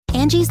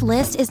Angie's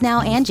List is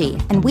now Angie,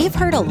 and we've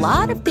heard a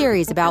lot of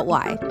theories about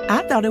why.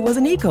 I thought it was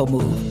an eco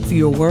move.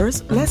 Fewer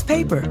words, less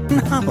paper.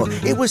 No,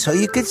 it was so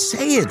you could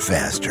say it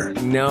faster.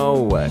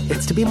 No,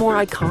 it's to be more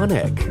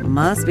iconic.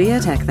 Must be a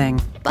tech thing.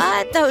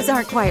 But those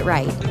aren't quite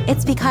right.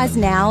 It's because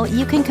now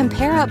you can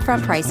compare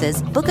upfront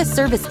prices, book a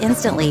service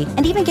instantly,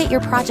 and even get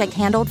your project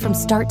handled from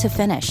start to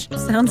finish.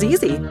 Sounds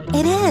easy.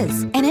 It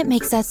is, and it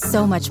makes us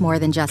so much more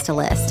than just a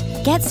list.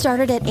 Get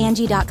started at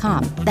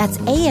Angie.com. That's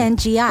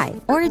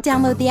ANGI, or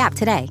download the app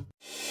today.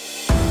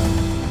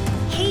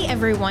 Hey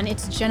everyone,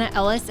 it's Jenna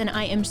Ellis, and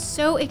I am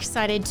so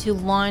excited to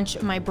launch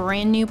my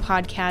brand new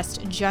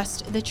podcast,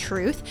 Just the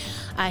Truth,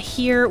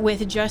 here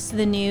with Just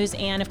the News.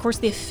 And of course,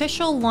 the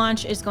official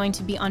launch is going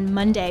to be on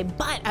Monday,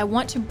 but I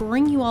want to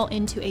bring you all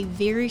into a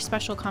very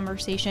special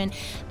conversation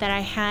that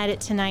I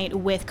had tonight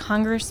with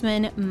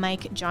Congressman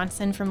Mike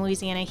Johnson from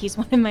Louisiana. He's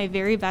one of my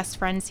very best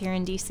friends here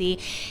in DC,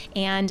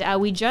 and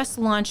we just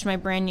launched my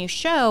brand new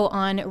show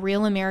on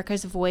Real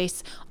America's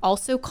Voice,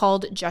 also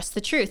called Just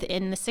the Truth,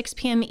 in the 6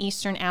 p.m.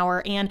 Eastern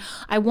hour. And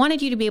I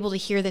wanted you to be able to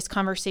hear this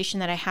conversation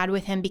that I had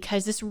with him,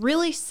 because this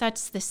really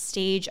sets the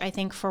stage, I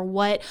think, for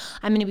what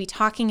I'm going to be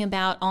talking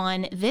about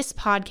on this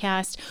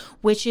podcast,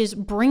 which is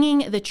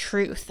bringing the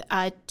truth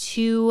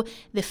to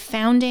the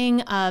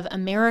founding of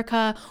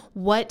America,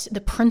 what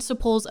the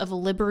principles of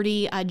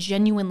liberty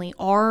genuinely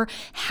are,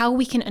 how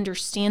we can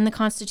understand the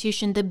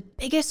Constitution. The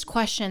biggest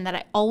question that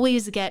I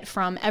always get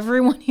from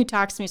everyone who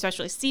talks to me,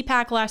 especially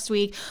CPAC last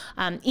week,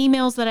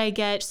 emails that I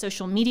get,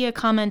 social media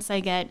comments I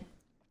get,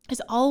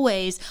 is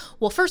always,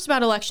 well, first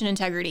about election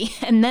integrity.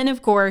 And then,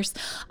 of course,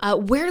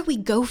 where do we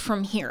go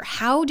from here?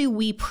 How do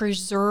we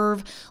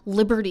preserve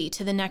liberty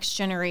to the next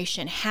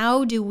generation?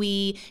 How do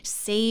we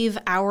save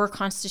our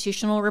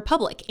constitutional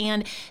republic?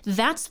 And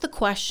that's the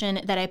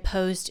question that I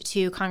posed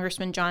to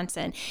Congressman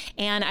Johnson.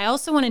 And I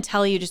also want to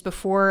tell you, just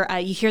before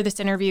you hear this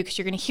interview, because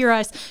you're going to hear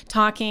us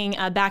talking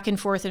back and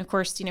forth. And of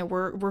course, you know,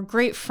 we're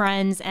great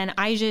friends, and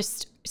I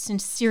just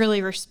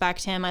sincerely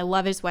respect him. I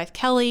love his wife,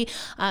 Kelly.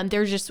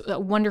 They're just a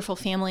wonderful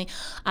family.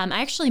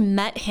 I actually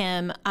met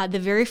him the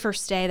very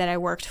first day that I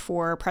worked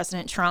for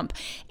President Trump.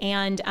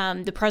 And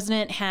the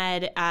president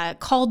had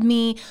called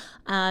me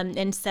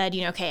and said,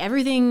 you know, okay,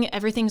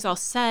 everything's all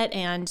set.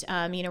 And,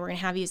 you know, we're going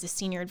to have you as a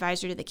senior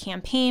advisor to the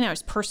campaign. I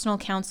was personal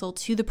counsel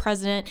to the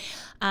president.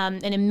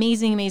 An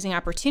amazing, amazing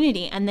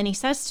opportunity. And then he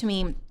says to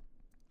me,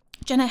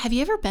 Jenna, have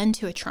you ever been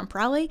to a Trump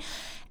rally?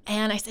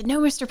 And I said,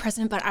 no, Mr.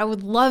 President, but I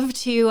would love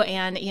to.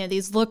 And, you know,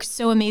 these look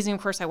so amazing. Of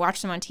course, I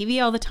watch them on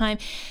TV all the time.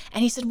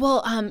 And he said,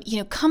 well, you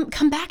know,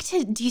 come back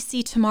to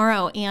DC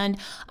tomorrow. And,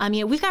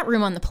 you know, we've got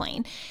room on the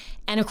plane.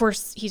 And of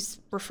course,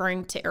 he's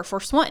referring to Air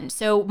Force One.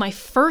 So my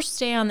first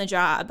day on the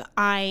job,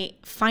 I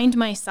find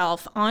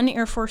myself on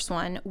Air Force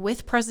One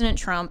with President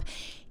Trump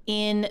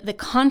in the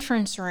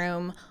conference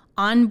room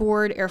on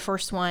board Air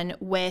Force One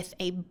with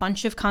a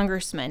bunch of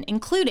congressmen,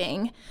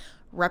 including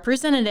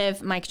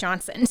Representative Mike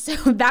Johnson. So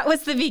that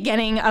was the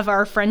beginning of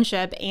our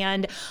friendship.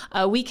 And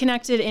we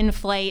connected in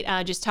flight,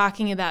 just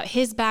talking about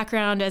his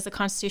background as a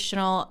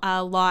constitutional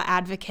law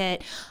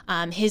advocate,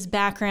 his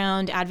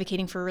background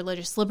advocating for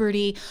religious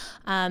liberty.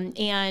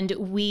 And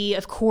we,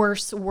 of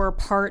course, were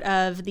part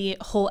of the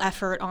whole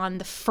effort on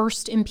the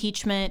first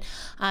impeachment.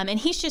 And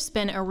he's just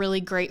been a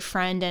really great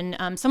friend,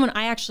 and someone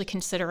I actually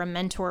consider a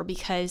mentor,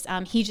 because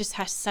he just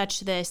has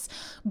such this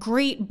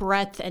great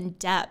breadth and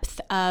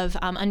depth of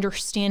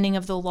understanding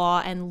of the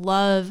law and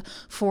love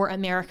for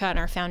America and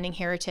our founding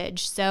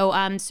heritage. So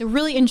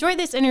really enjoy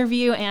this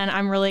interview, and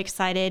I'm really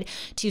excited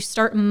to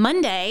start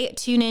Monday.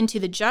 Tune in to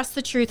the Just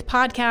the Truth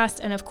podcast,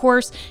 and of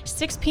course,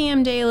 6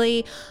 p.m.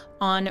 daily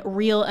on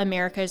Real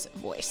America's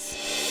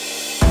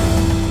Voice.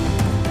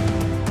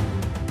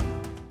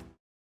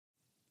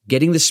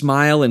 Getting the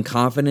smile and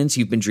confidence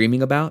you've been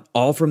dreaming about,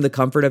 all from the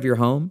comfort of your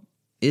home,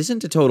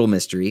 isn't a total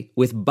mystery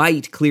with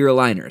Byte clear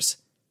aligners.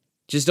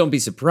 Just don't be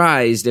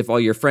surprised if all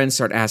your friends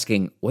start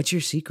asking, what's your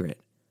secret?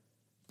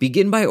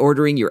 Begin by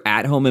ordering your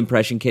at-home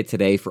impression kit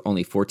today for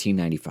only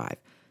 $14.95.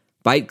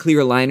 Byte clear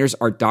aligners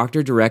are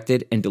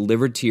doctor-directed and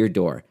delivered to your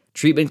door.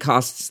 Treatment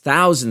costs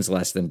thousands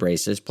less than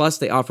braces, plus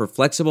they offer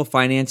flexible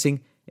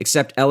financing,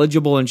 accept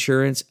eligible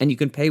insurance, and you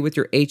can pay with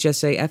your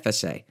HSA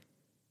FSA.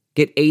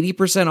 Get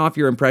 80% off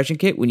your impression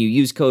kit when you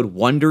use code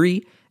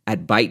WONDERY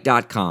at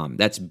Byte.com.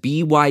 That's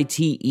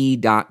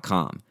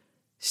BYTE.com.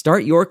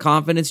 Start your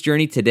confidence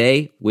journey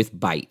today with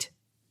Byte.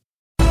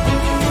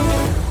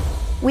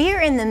 We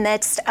are in the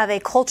midst of a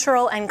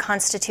cultural and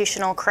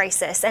constitutional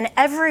crisis, and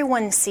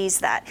everyone sees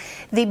that.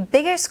 The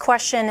biggest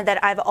question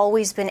that I've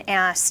always been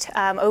asked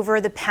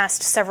over the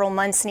past several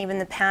months and even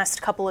the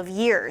past couple of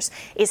years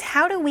is,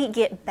 how do we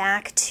get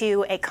back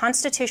to a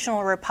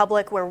constitutional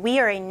republic where we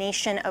are a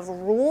nation of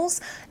rules,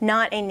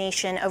 not a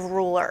nation of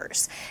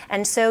rulers?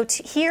 And so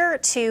here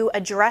to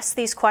address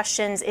these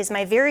questions is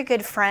my very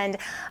good friend,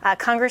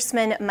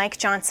 Congressman Mike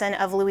Johnson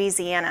of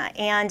Louisiana.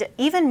 And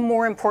even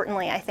more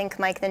importantly, I think,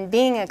 Mike, than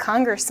being a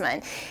congressman,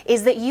 congressman,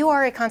 is that you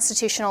are a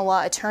constitutional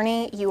law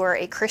attorney, you are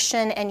a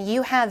Christian, and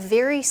you have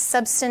very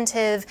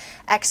substantive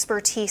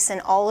expertise in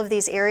all of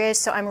these areas.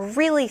 So I'm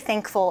really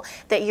thankful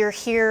that you're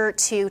here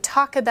to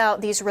talk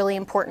about these really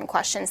important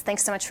questions.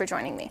 Thanks so much for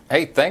joining me.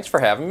 Hey, thanks for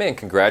having me, and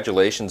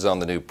congratulations on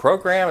the new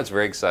program. It's a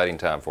very exciting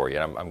time for you,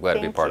 and I'm glad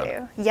to be part of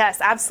it. Yes,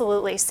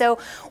 absolutely. So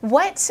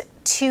what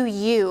to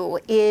you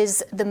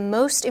is the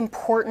most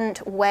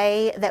important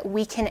way that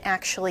we can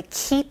actually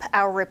keep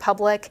our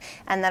republic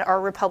and that our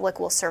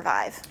republic will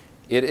survive?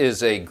 It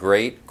is a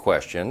great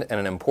question and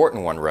an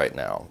important one right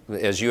now.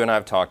 As you and I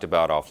have talked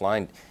about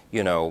offline,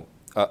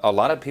 a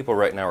lot of people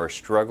right now are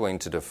struggling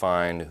to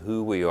define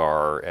who we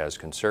are as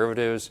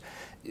conservatives.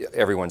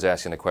 Everyone's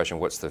asking the question,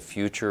 what's the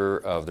future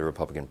of the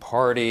Republican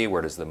Party?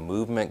 Where does the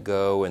movement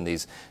go in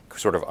these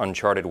sort of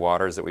uncharted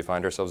waters that we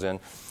find ourselves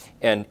in?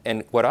 And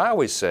what I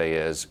always say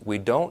is we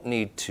don't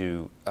need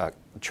to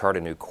chart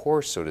a new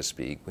course, so to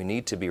speak. We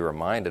need to be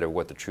reminded of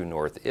what the true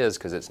north is,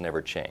 because it's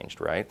never changed,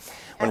 right?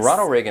 When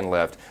Ronald Reagan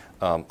left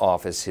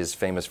office, his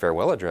famous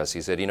farewell address, he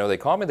said, they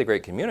call me the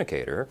great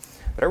communicator,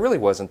 but I really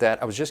wasn't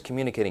that. I was just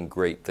communicating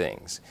great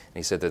things. And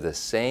he said they're the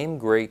same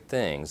great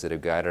things that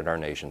have guided our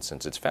nation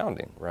since its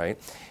founding, right?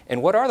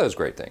 And what are those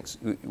great things?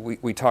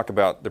 We talk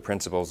about the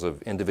principles of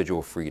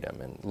individual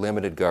freedom and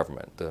limited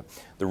government,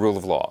 the rule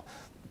of law,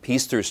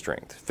 peace through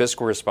strength,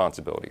 fiscal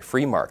responsibility,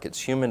 free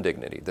markets, human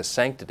dignity, the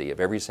sanctity of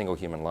every single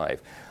human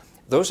life.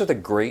 Those are the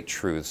great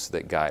truths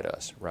that guide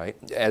us, right?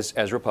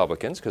 As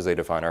Republicans, because they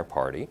define our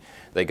party.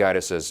 They guide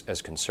us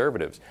as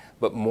conservatives.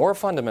 But more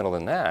fundamental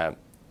than that,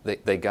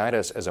 they guide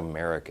us as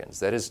Americans.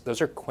 That is,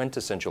 those are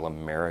quintessential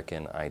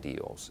American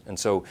ideals. And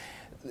so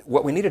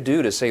what we need to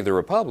do to save the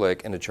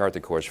republic and to chart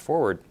the course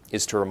forward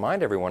is to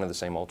remind everyone of the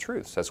same old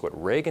truths. That's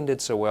what Reagan did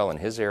so well in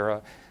his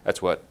era.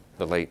 That's what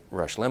the late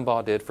Rush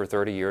Limbaugh did for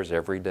 30 years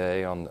every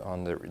day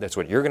that's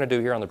what you're going to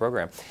do here on the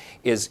program,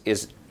 is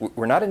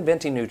we're not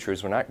inventing new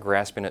truths, we're not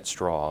grasping at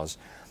straws,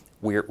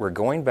 we're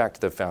going back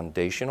to the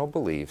foundational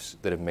beliefs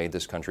that have made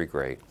this country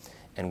great,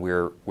 and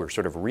we're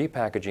sort of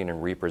repackaging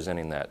and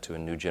representing that to a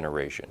new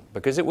generation,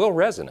 because it will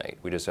resonate.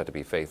 We just have to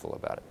be faithful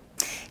about it.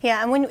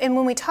 Yeah, and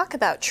when we talk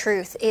about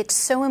truth, it's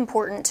so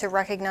important to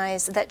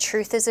recognize that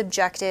truth is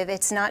objective.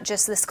 It's not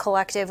just this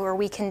collective where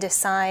we can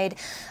decide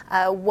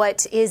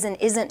what is and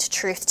isn't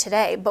truth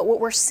today. But what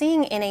we're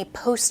seeing in a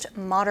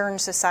postmodern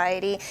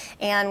society,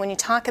 and when you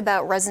talk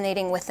about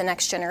resonating with the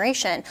next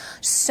generation,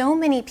 so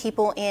many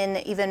people in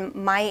even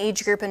my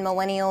age group and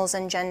millennials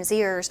and Gen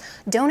Zers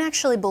don't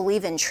actually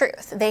believe in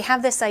truth. They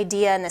have this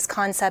idea and this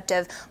concept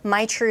of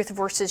my truth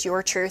versus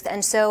your truth.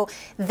 And so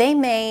they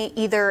may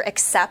either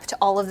accept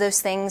all of those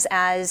things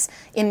as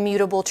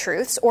immutable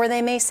truths, or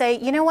they may say,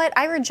 you know what,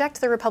 I reject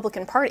the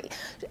Republican Party,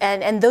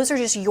 and those are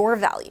just your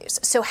values.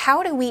 So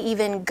how do we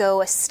even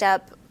go a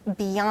step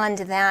beyond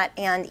that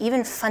and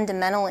even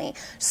fundamentally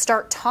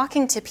start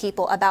talking to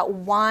people about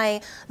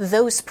why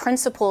those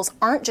principles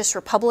aren't just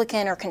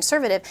Republican or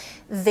conservative,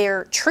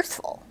 they're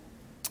truthful?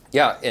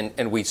 Yeah,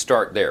 and we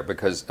start there,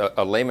 because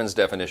a layman's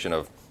definition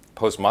of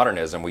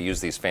postmodernism, we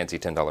use these fancy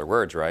 $10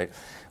 words, right?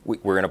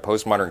 We're in a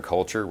postmodern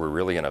culture. We're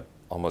really in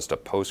almost a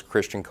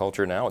post-Christian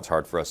culture now. It's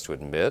hard for us to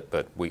admit,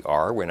 but we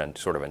are. We're in a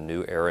sort of a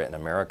new era in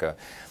America.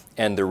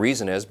 And the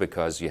reason is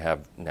because you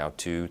have now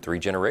 2-3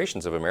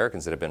 generations of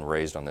Americans that have been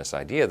raised on this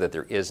idea that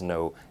there is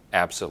no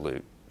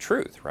absolute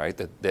truth, right?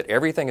 That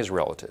everything is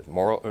relative,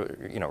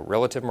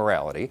 relative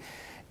morality,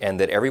 and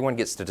that everyone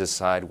gets to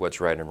decide what's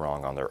right and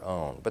wrong on their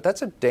own. But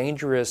that's a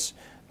dangerous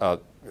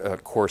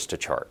course to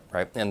chart,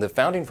 right? And the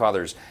Founding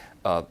Fathers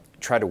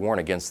tried to warn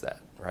against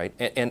that, right?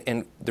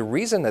 And the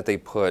reason that they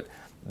put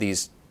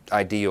these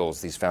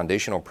ideals, these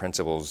foundational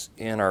principles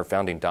in our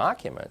founding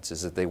documents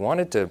is that they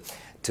wanted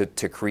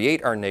to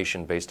create our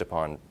nation based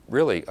upon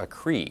really a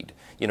creed.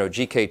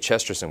 G.K.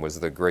 Chesterton was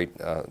the great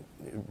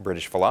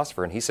British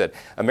philosopher, and he said,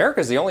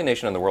 America is the only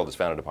nation in the world that's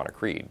founded upon a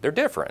creed. They're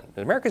different.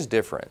 America's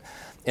different.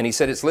 And he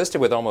said it's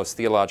listed with almost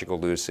theological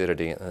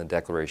lucidity in the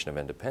Declaration of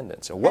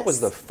Independence. And what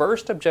was the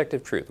first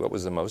objective truth? What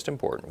was the most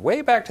important?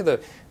 Way back to the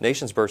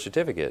nation's birth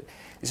certificate,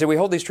 he said we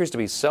hold these truths to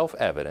be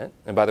self-evident.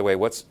 And by the way,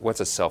 what's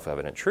a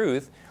self-evident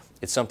truth?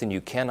 It's something you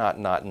cannot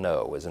not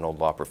know, as an old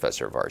law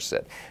professor of ours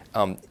said,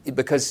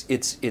 because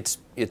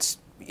it's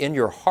in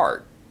your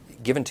heart,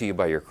 given to you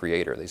by your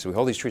Creator. They say we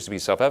hold these truths to be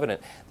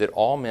self-evident, that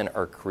all men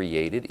are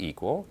created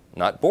equal,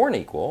 not born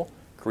equal,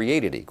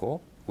 created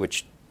equal,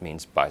 which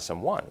means by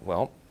someone.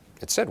 Well,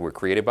 it said we're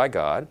created by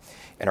God,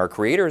 and our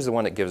Creator is the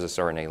one that gives us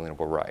our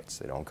inalienable rights.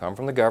 They don't come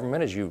from the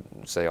government, as you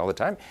say all the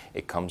time.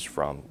 It comes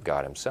from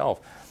God Himself.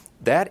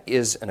 That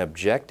is an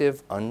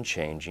objective,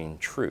 unchanging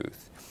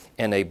truth.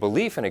 And a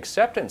belief and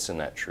acceptance in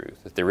that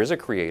truth, that there is a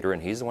Creator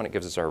and He's the one that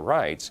gives us our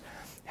rights,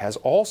 has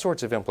all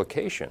sorts of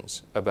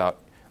implications about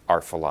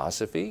our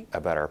philosophy,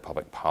 about our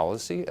public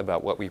policy,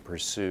 about what we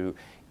pursue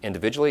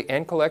individually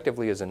and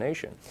collectively as a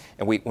nation.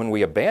 And when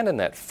we abandon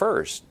that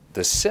first,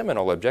 the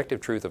seminal objective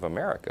truth of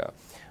America,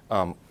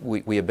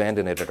 we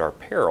abandon it at our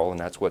peril, and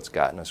that's what's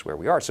gotten us where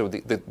we are. So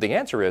the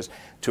answer is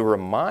to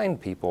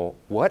remind people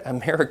what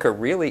America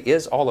really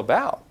is all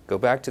about. Go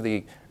back to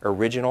the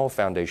original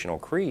foundational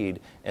creed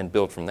and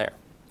build from there.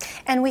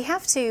 And we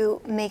have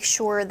to make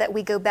sure that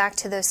we go back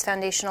to those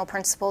foundational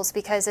principles,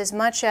 because as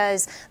much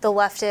as the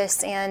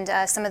leftists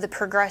and some of the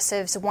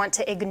progressives want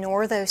to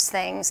ignore those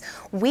things,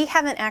 we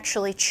haven't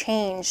actually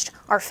changed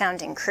our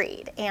founding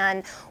creed.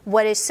 And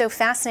what is so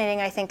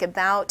fascinating, I think,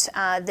 about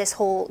this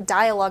whole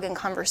dialogue and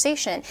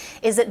conversation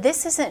is that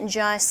this isn't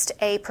just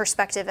a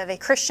perspective of a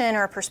Christian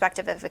or a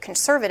perspective of a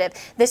conservative.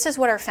 This is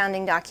what our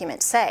founding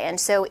documents say. And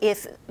so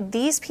if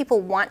these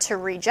people want to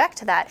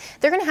reject that,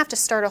 they're going to have to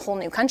start a whole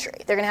new country.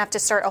 They're going to have to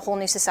start a whole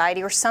new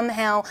society, or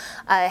somehow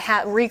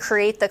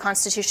recreate the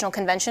Constitutional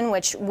Convention,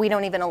 which we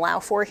don't even allow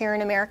for here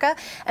in America.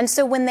 And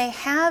so when they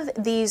have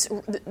these,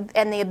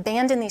 and they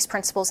abandon these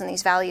principles and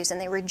these values, and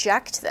they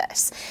reject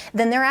this,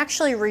 then they're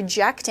actually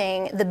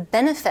rejecting the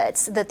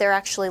benefits that they're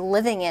actually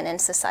living in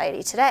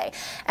society today.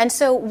 And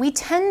so we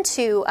tend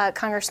to,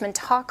 Congressman,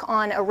 talk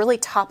on a really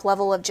top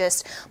level of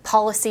just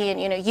policy,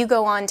 and you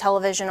go on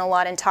television a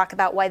lot and talk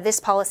about why this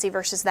policy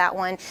versus that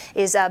one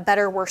is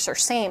better, worse, or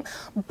same.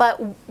 But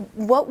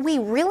what we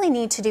really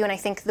need to do, and I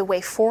think the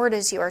way forward,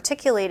 as you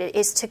articulated,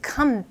 is to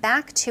come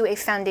back to a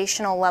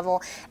foundational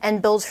level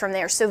and build from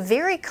there. So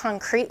very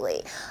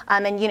concretely,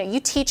 and you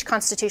teach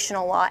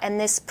constitutional law, and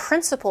this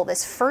principle,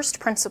 this first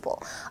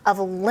principle of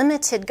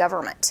limited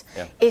government,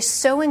 is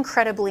so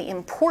incredibly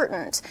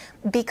important,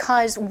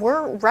 because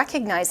we're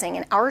recognizing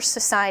in our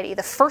society,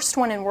 the first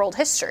one in world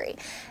history,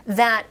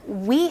 that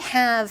we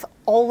have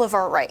all of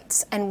our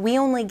rights, and we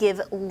only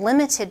give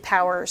limited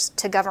powers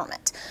to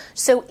government.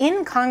 So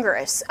in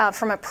Congress,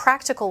 from a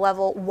practical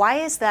level, why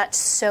is that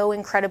so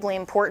incredibly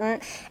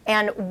important,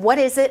 and what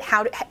is it?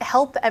 How to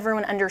help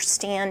everyone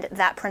understand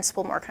that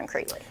principle more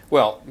concretely?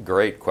 Well,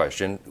 great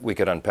question. We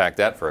could unpack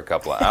that for a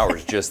couple of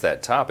hours, just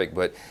that topic,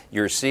 but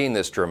you're seeing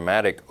this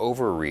dramatic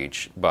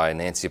overreach by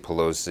Nancy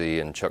Pelosi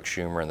and Chuck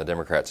Schumer and the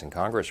Democrats in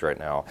Congress right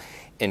now,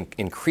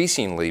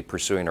 increasingly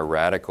pursuing a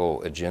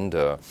radical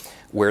agenda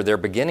where they're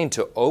beginning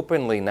to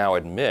openly now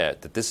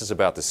admit that this is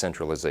about the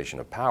centralization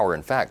of power.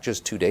 In fact,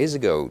 just 2 days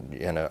ago,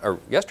 or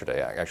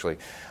yesterday actually,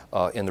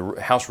 in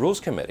the House Rules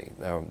Committee,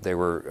 they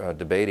were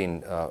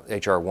debating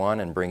H.R. 1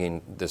 and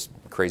bringing this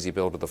crazy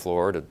bill to the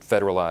floor to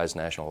federalize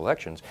national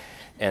elections.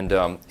 And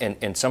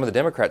some of the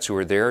Democrats who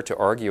were there to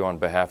argue on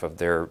behalf of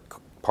their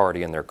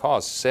party and their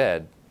cause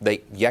said,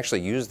 they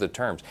actually used the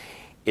terms,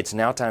 it's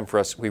now time for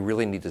us, we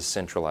really need to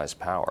centralize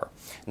power.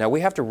 Now we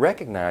have to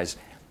recognize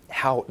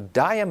how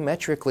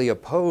diametrically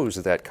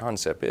opposed that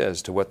concept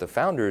is to what the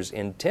founders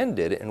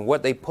intended and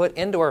what they put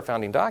into our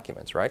founding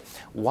documents, right?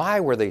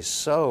 Why were they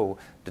so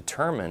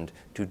determined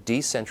to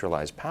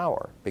decentralize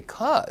power?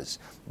 Because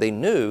they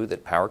knew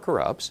that power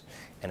corrupts,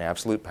 and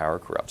absolute power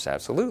corrupts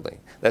absolutely.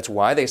 That's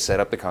why they set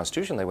up the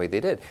Constitution the way they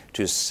did,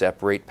 to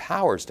separate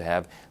powers, to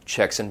have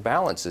checks and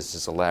balances,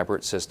 this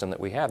elaborate system that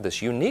we have,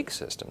 this unique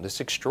system, this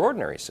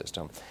extraordinary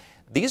system.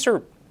 These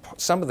are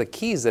some of the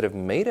keys that have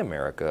made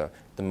America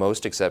the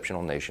most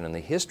exceptional nation in the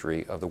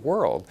history of the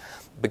world,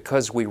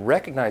 because we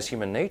recognize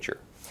human nature.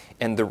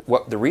 And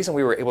the reason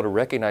we were able to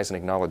recognize and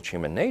acknowledge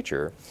human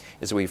nature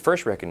is that we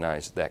first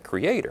recognized that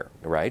Creator,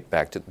 right?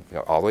 Back to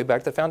all the way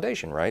back to the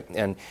foundation, right?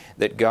 And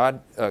that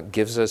God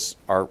gives us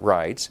our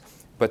rights,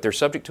 but they're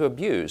subject to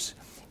abuse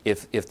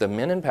if the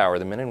men in power,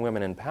 the men and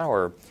women in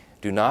power,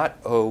 do not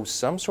owe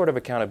some sort of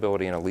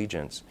accountability and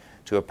allegiance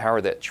to a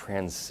power that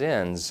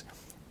transcends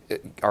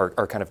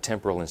our kind of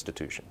temporal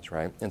institutions,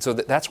 right? And so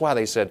that's why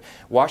they said,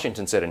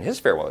 Washington said in his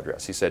farewell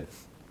address, he said,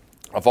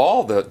 of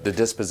all the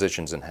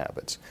dispositions and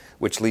habits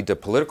which lead to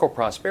political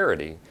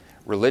prosperity,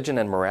 religion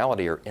and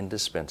morality are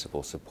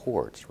indispensable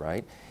supports,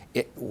 right?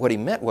 What he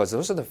meant was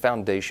those are the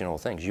foundational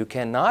things. You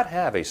cannot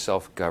have a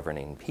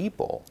self-governing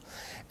people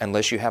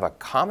unless you have a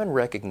common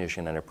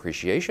recognition and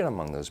appreciation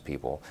among those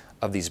people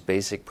of these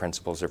basic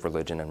principles of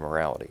religion and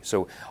morality.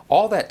 So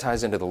all that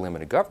ties into the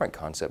limited government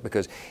concept,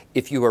 because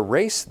if you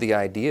erase the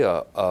idea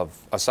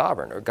of a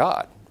sovereign or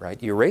God,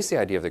 right, you erase the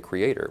idea of the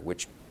Creator,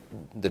 which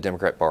the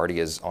Democrat Party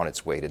is on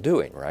its way to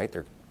doing, right?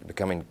 They're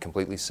becoming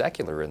completely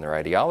secular in their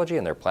ideology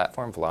and their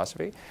platform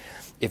philosophy.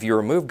 If you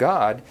remove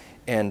God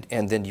and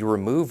then you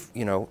remove,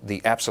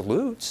 the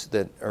absolutes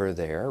that are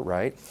there,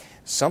 right?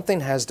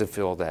 Something has to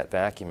fill that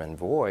vacuum and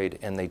void,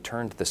 and they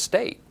turn to the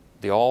state,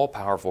 the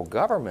all-powerful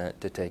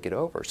government, to take it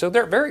over. So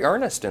they're very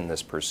earnest in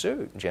this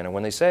pursuit, Jenna.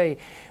 When they say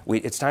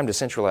it's time to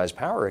centralize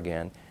power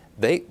again,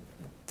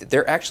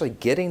 they're actually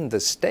getting the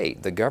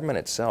state, the government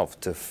itself,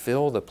 to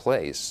fill the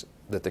place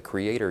that the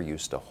Creator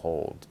used to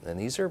hold. And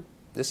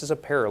this is a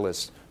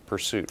perilous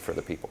pursuit for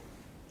the people.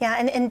 Yeah,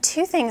 and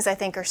two things I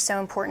think are so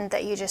important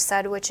that you just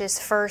said, which is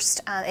first,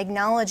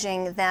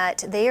 acknowledging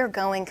that they are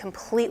going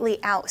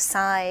completely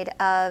outside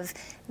of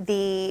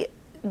the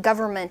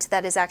government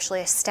that is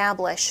actually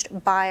established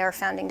by our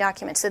founding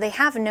documents. So they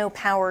have no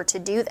power to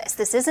do this.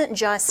 This isn't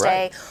just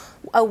right.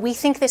 we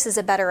think this is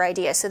a better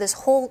idea. So this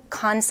whole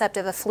concept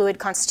of a fluid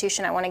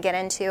constitution I want to get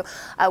into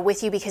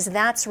with you, because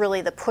that's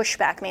really the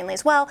pushback mainly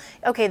as well.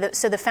 Okay,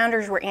 so the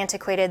founders were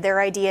antiquated.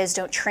 Their ideas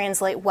don't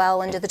translate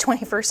well into the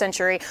 21st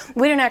century.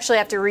 We don't actually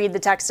have to read the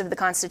text of the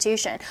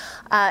Constitution.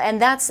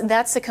 And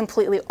that's a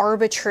completely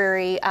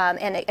arbitrary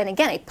and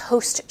again, a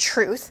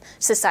post-truth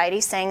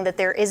society saying that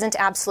there isn't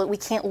absolute, we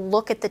can't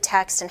look at the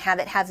text and have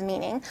it have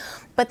meaning.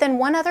 But then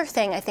one other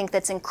thing I think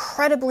that's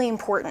incredibly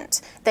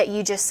important that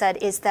you just said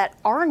is that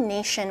our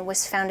nation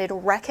was founded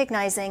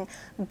recognizing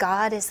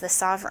God is the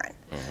sovereign.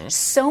 Mm-hmm.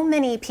 So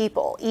many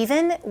people,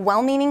 even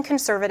well-meaning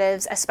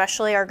conservatives,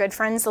 especially our good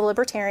friends, the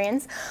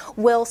libertarians,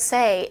 will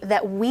say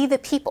that we the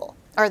people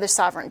are the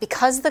sovereign.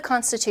 Because the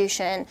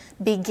Constitution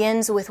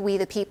begins with we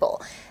the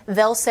people,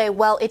 they'll say,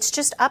 well, it's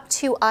just up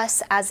to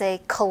us as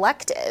a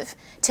collective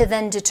to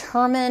then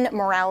determine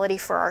morality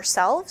for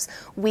ourselves.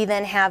 We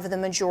then have the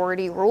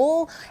majority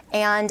rule,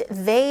 and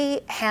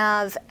they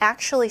have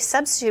actually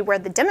substituted where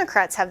the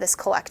Democrats have this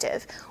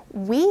collective.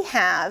 We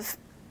have,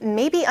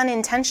 maybe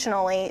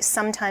unintentionally,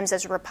 sometimes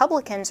as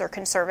Republicans or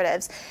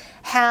conservatives,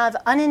 have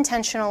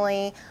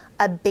unintentionally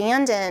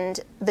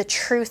abandoned the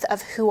truth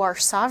of who our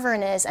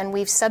sovereign is, and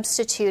we've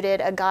substituted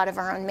a God of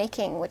our own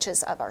making, which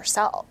is of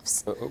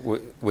ourselves.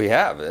 We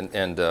have,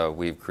 and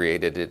we've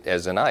created it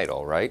as an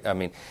idol, right? I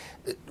mean,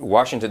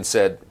 Washington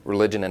said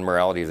religion and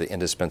morality are the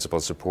indispensable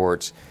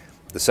supports.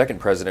 The second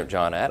president,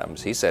 John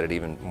Adams, he said it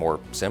even more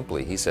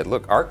simply. He said,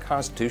 look, our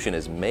Constitution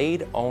is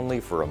made only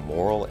for a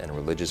moral and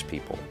religious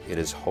people. It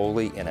is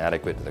wholly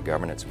inadequate to the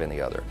governance of any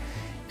other.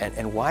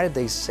 And why did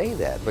they say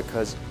that?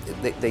 Because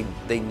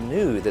they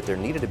knew that there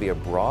needed to be a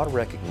broad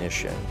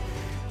recognition.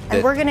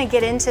 And we're going to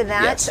get into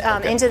that Yes,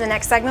 okay. into the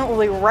next segment.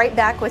 We'll be right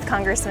back with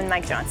Congressman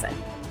Mike Johnson.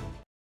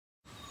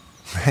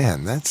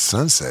 Man, that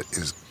sunset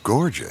is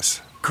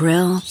gorgeous.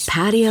 Grill,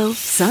 patio,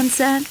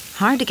 sunset.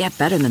 Hard to get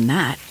better than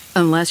that.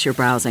 Unless you're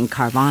browsing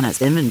Carvana's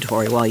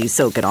inventory while you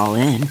soak it all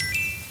in.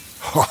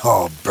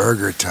 Oh,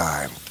 burger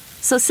time.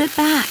 So sit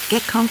back,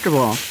 get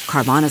comfortable.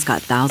 Carvana's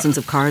got thousands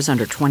of cars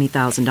under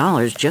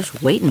 $20,000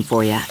 just waiting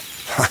for you.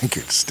 I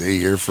could stay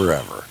here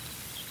forever.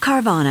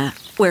 Carvana,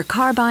 where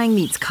car buying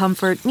meets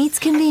comfort meets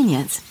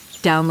convenience.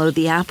 Download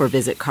the app or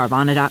visit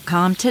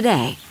Carvana.com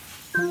today.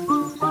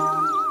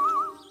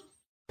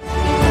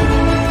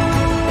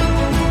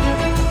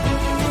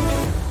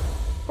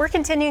 We're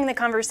continuing the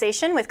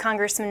conversation with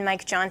Congressman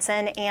Mike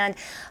Johnson. And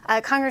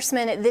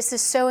Congressman, this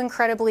is so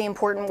incredibly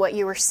important what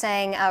you were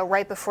saying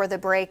right before the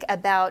break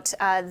about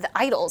the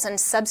idols and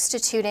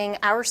substituting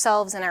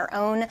ourselves and our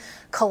own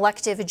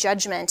collective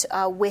judgment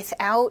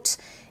without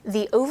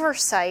the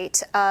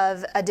oversight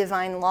of a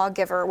divine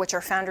lawgiver, which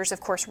our founders,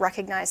 of course,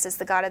 recognized as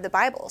the God of the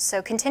Bible.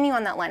 So continue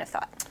on that line of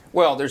thought.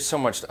 Well, there's so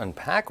much to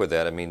unpack with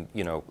that. I mean,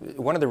 you know,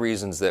 one of the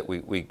reasons that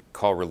we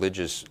call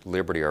religious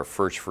liberty our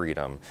first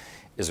freedom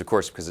is, of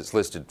course, because it's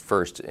listed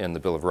first in the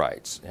Bill of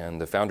Rights. And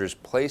the founders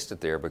placed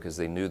it there because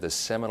they knew the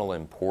seminal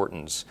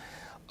importance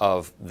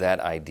of that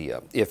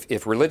idea.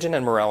 If religion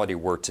and morality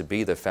were to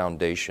be the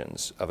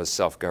foundations of a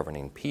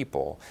self-governing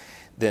people,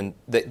 then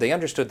they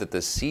understood that the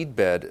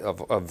seedbed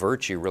of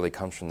virtue really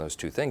comes from those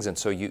two things. And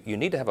so you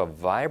need to have a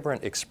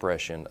vibrant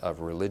expression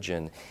of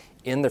religion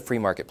in the free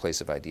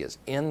marketplace of ideas,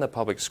 in the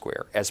public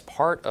square, as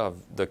part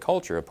of the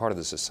culture, a part of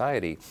the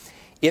society,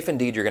 if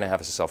indeed you're going to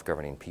have a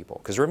self-governing people.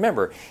 Because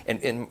remember,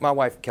 and my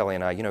wife Kelly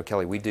and I, you know,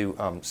 Kelly, we do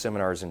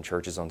seminars in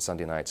churches on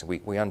Sunday nights,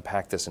 and we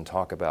unpack this and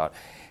talk about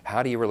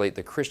how do you relate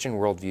the Christian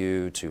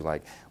worldview to,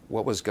 like,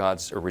 what was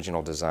God's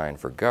original design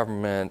for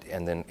government,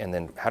 and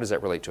then how does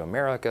that relate to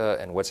America,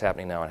 and what's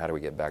happening now, and how do we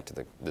get back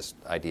to this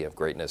idea of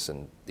greatness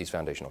and these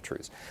foundational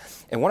truths.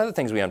 And one of the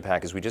things we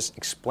unpack is we just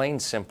explain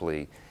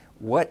simply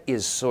what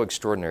is so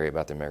extraordinary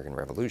about the American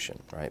Revolution,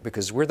 right?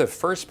 Because we're the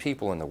first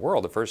people in the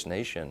world, the first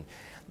nation,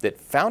 that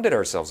founded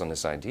ourselves on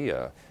this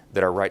idea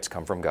that our rights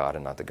come from God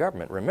and not the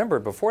government. Remember,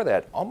 before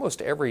that,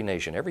 almost every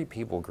nation, every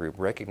people group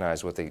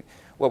recognized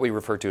what we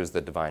refer to as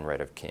the divine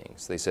right of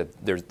kings. They said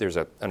they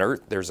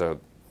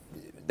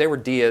were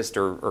deist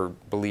or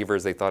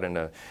believers. They thought in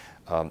the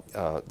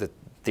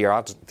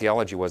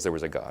theology was there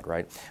was a God,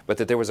 right? But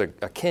that there was a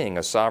king,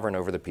 a sovereign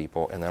over the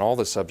people, and then all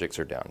the subjects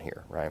are down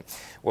here, right?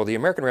 Well, the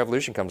American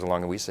Revolution comes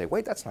along and we say,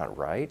 wait, that's not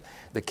right.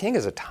 The king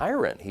is a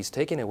tyrant. He's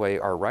taking away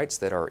our rights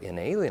that are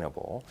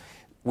inalienable.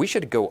 We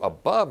should go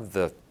above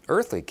the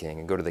earthly king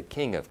and go to the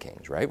King of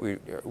Kings, right?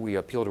 We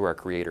appeal to our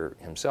Creator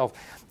himself.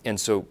 And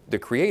so the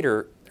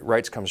Creator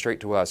rights come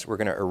straight to us. We're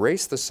going to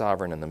erase the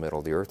sovereign in the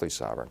middle, the earthly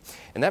sovereign.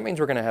 And that means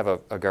we're going to have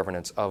a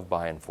governance of,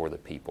 by, and for the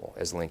people,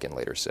 as Lincoln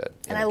later said.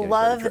 And I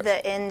love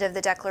the end of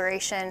the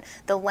Declaration,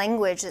 the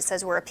language that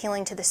says we're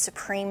appealing to the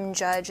supreme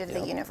judge of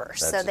the universe.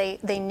 So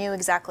they knew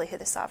exactly who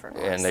the sovereign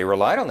was. And they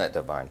relied on that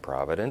divine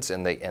providence,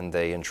 and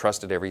they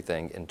entrusted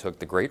everything and took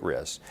the great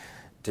risk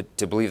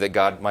to believe that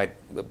God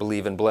might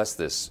believe and bless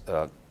this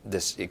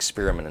this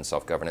experiment in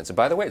self-governance. And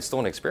by the way, it's still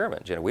an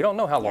experiment. We don't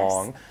know how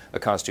long a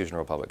constitutional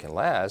republic can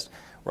last.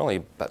 We're only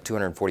about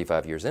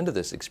 245 years into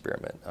this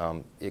experiment.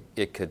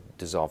 It could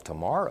dissolve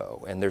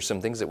tomorrow, and there's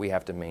some things that we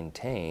have to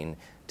maintain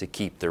to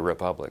keep the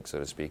republic, so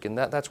to speak, and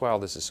that's why all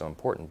this is so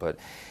important. But,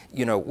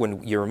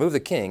 when you remove the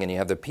king and you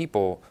have the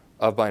people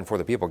of, by, and for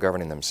the people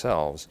governing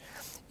themselves,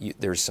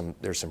 there's some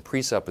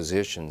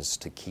presuppositions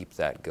to keep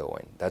that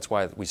going. That's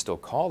why we still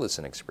call this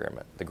an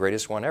experiment, the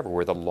greatest one ever.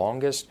 We're the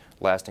longest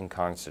lasting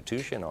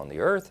constitution on the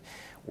earth.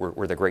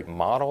 We're the great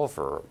model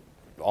for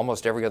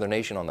almost every other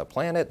nation on the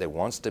planet that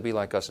wants to be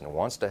like us and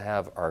wants to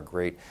have our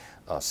great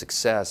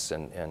success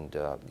and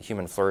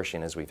human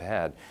flourishing as we've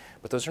had.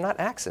 But those are not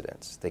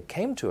accidents. They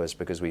came to us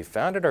because we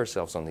founded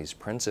ourselves on these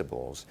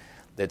principles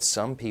that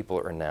some people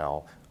are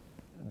now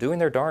doing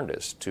their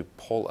darndest to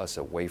pull us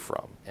away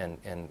from,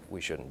 and we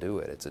shouldn't do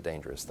it. It's a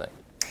dangerous thing.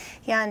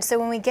 Yeah, and so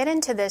when we get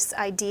into this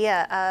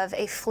idea of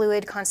a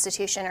fluid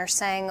constitution, or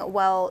saying,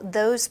 well,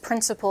 those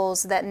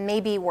principles that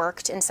maybe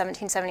worked in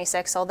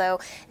 1776, although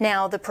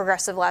now the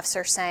progressive lefts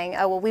are saying,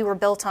 oh, well, we were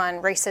built on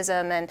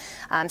racism and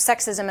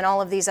sexism and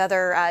all of these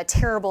other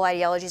terrible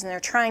ideologies, and they're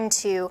trying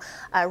to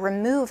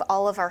remove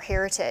all of our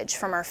heritage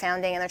from our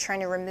founding, and they're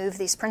trying to remove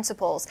these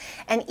principles.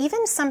 And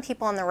even some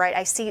people on the right,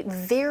 I see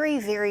very,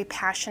 very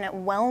passionate,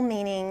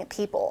 well-meaning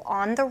people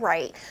on the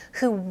right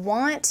who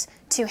want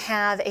to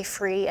have a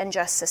free and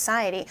just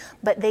society,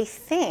 but they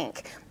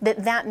think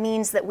that that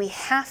means that we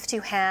have to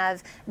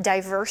have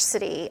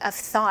diversity of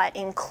thought,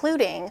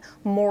 including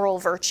moral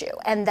virtue,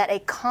 and that a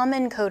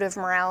common code of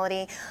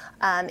morality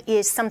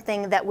is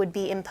something that would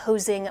be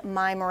imposing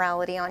my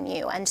morality on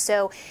you. And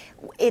so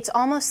it's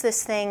almost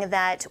this thing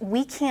that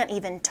we can't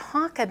even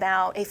talk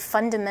about a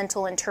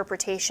fundamental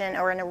interpretation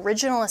or an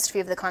originalist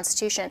view of the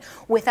Constitution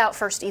without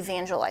first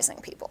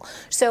evangelizing people.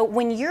 So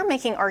when you're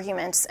making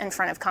arguments in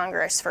front of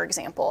Congress, for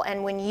example,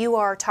 and when you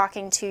are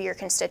talking to your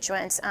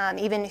constituents,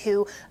 even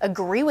who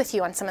agree with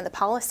you on some of the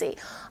policy,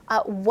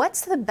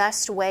 what's the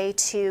best way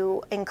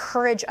to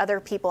encourage other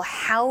people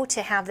how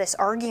to have this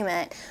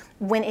argument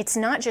when it's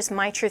not just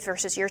my truth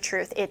versus your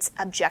truth, it's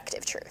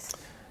objective truth?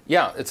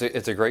 Yeah, it's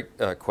a great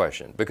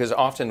question, because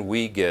often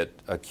we get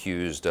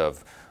accused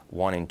of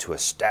wanting to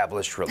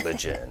establish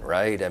religion,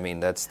 right? I mean,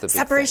 that's the big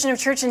separation thing. Of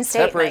church and state.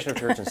 Separation of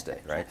church and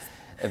state, right?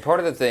 And part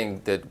of the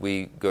thing that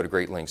we go to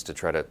great lengths to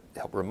try to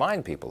help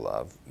remind people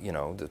of,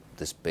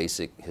 this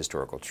basic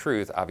historical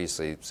truth.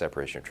 Obviously,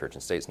 separation of church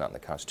and state is not in the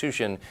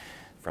Constitution.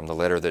 From the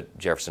letter that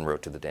Jefferson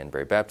wrote to the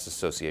Danbury Baptist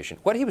Association,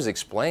 what he was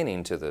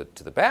explaining to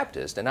the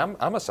Baptist, and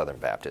I'm a Southern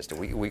Baptist, and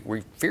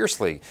we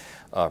fiercely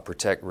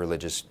protect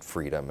religious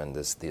freedom and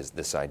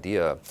this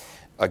idea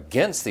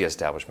against the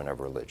establishment of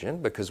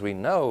religion, because we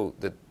know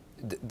that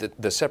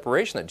the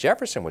separation that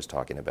Jefferson was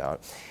talking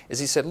about is,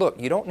 he said, look,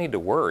 you don't need to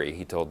worry,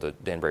 he told the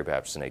Danbury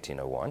Baptists in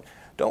 1801,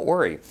 don't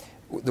worry.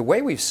 The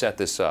way we've set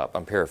this up,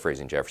 I'm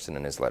paraphrasing Jefferson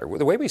in his letter,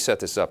 the way we set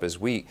this up is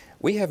we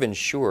have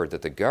ensured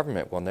that the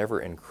government will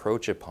never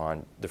encroach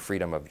upon the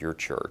freedom of your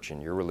church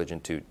and your religion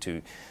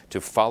to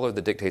follow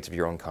the dictates of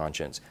your own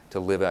conscience, to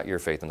live out your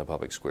faith in the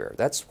public square.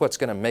 That's what's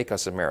going to make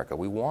us America.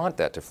 We want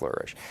that to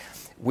flourish.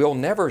 We'll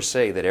never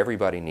say that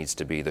everybody needs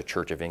to be the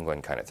Church of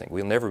England kind of thing.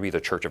 We'll never be the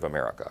Church of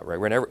America,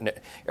 right?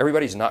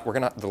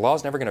 The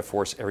law's never going to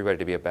force everybody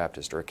to be a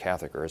Baptist or a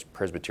Catholic or a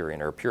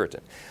Presbyterian or a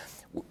Puritan.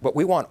 But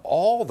we want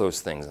all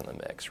those things in the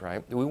mix,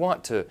 right? We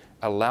want to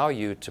allow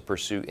you to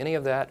pursue any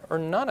of that or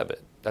none of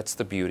it. That's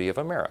the beauty of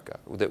America,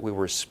 that we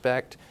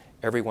respect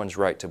everyone's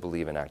right to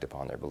believe and act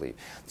upon their belief.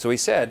 So he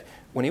said,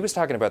 when he was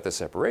talking about the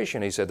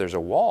separation, he said there's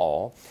a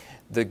wall.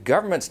 The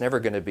government's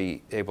never going to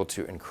be able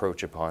to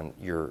encroach upon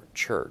your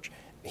church.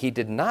 He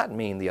did not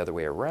mean the other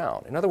way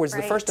around. In other words,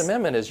 The First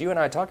Amendment, as you and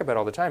I talk about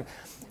all the time,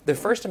 the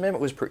First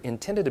Amendment was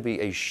intended to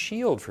be a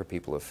shield for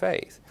people of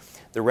faith.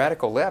 The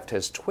radical left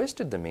has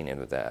twisted the meaning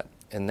of that,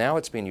 and now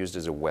it's being used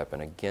as a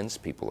weapon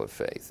against people of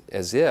faith,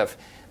 as if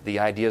the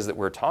ideas that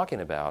we're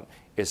talking about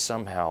is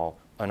somehow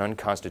an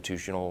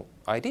unconstitutional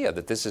idea,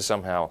 that this is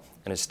somehow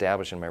an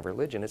establishment of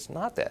religion. It's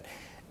not that.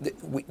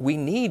 We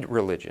need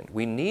religion.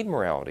 We need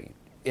morality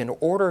in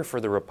order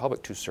for the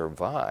republic to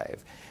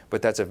survive.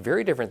 But that's a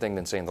very different thing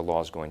than saying the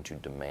law is going to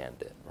demand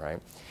it, right?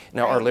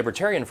 Now, our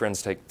libertarian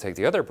friends take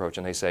the other approach,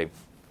 and they say,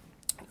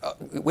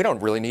 we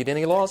don't really need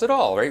any laws at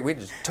all, right? We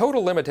just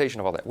total limitation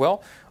of all that.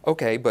 Well,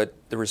 okay, but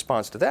the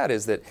response to that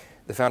is that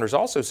the founders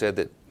also said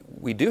that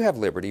we do have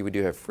liberty, we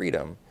do have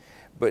freedom,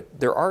 but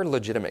there are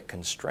legitimate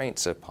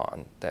constraints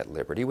upon that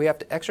liberty. We have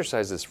to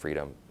exercise this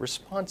freedom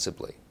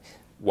responsibly.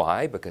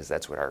 Why? Because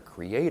that's what our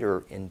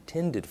Creator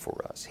intended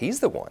for us. He's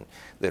the one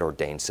that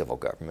ordained civil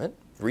government.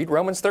 Read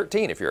Romans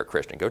 13 if you're a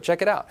Christian. Go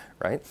check it out,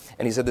 right?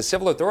 And he said the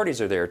civil authorities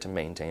are there to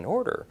maintain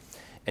order,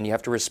 and you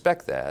have to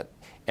respect that.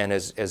 And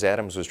as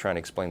Adams was trying to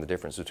explain the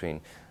difference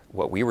between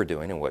what we were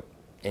doing and what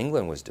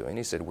England was doing,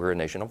 he said, we're a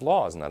nation of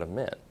laws, not of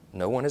men.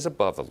 No one is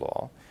above the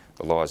law.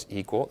 The law is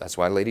equal. That's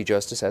why Lady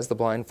Justice has the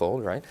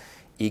blindfold, right?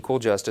 Equal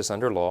justice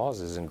under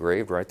laws is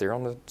engraved right there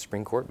on the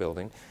Supreme Court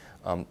building.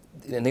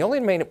 And the only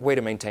way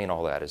to maintain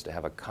all that is to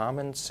have a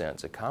common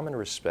sense, a common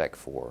respect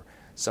for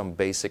some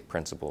basic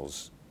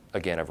principles,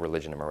 again, of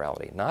religion and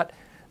morality.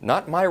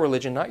 Not my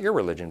religion, not your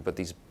religion, but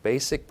these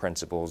basic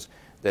principles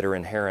that are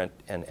inherent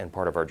and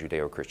part of our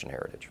Judeo-Christian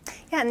heritage.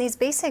 Yeah, and these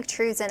basic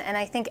truths, and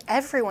I think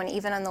everyone,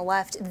 even on the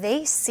left,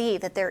 they see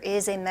that there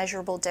is a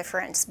measurable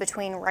difference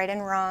between right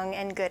and wrong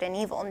and good and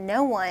evil.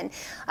 No one,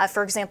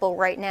 for example,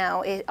 right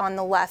now on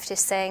the left is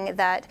saying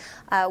that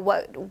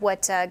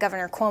what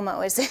Governor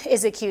Cuomo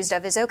is accused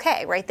of is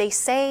okay, right? They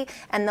say,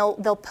 and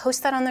they'll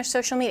post that on their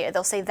social media,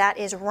 they'll say that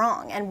is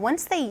wrong. And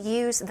once they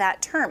use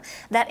that term,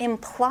 that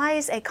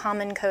implies a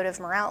common code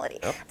of morality.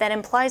 Yep. That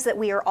implies that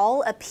we are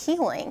all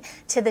appealing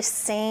to the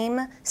same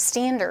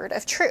standard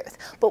of truth.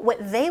 But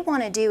what they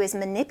want to do is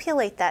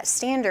manipulate that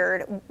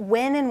standard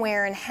when and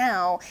where and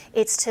how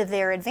it's to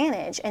their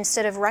advantage,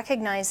 instead of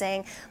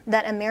recognizing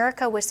that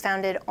America was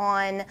founded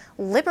on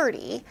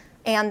liberty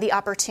and the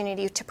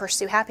opportunity to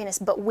pursue happiness,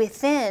 but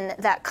within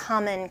that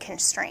common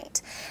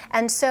constraint.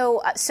 And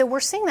so we're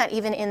seeing that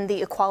even in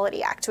the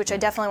Equality Act, which I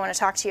definitely want to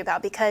talk to you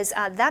about, because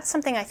that's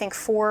something I think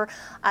for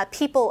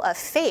people of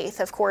faith,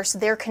 of course,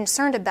 they're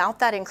concerned about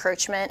that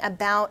encroachment,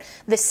 about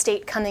the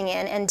state coming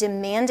in and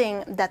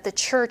demanding that the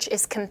church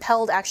is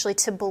compelled actually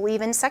to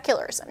believe in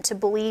secularism, to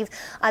believe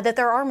that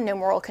there are no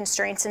moral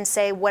constraints, and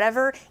say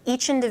whatever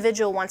each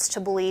individual wants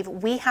to believe,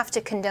 we have to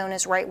condone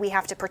as right, we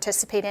have to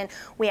participate in,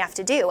 we have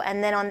to do.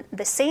 And then on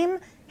the same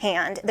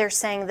hand, they're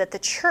saying that the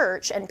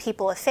church and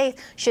people of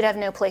faith should have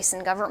no place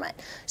in government.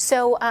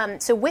 So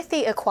with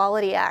the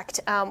Equality Act,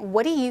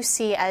 what do you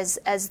see as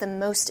the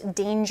most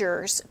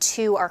dangers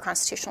to our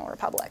constitutional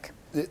republic?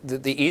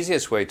 The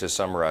easiest way to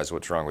summarize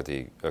what's wrong with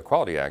the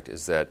Equality Act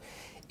is that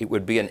it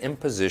would be an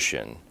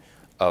imposition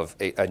of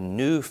a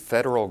new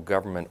federal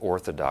government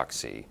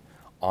orthodoxy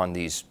on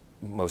these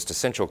most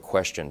essential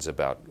questions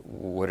about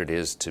what it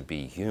is to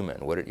be human.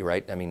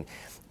 Right? I mean,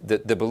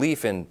 the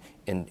belief in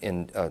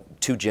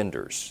two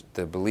genders,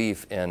 the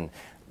belief in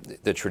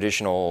the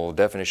traditional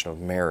definition of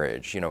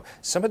marriage.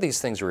 Some of these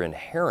things are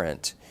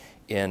inherent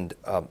in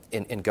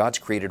God's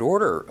created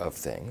order of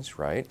things,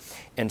 right?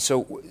 And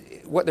so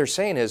what they're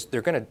saying is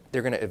they're going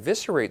to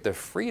eviscerate the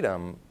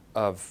freedom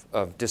of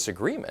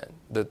disagreement,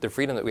 the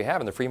freedom that we have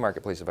in the free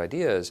marketplace of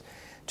ideas,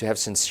 to have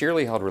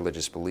sincerely held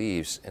religious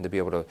beliefs and to be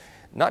able to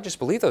not just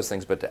believe those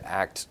things, but to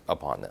act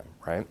upon them,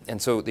 right?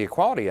 And so the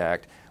Equality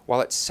Act,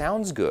 while it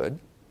sounds good,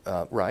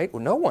 right?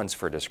 Well, no one's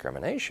for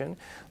discrimination.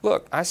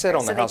 Look, I said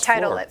on the House floor.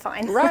 So they title it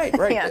fine. Right.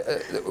 Yeah.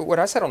 What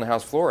I said on the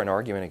House floor in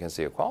arguing against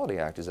the Equality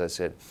Act is I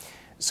said,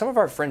 some of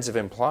our friends have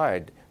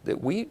implied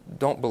that we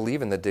don't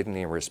believe in the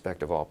dignity and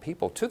respect of all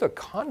people. To the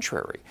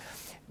contrary,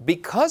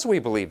 because we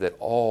believe that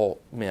all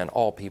men,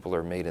 all people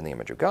are made in the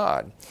image of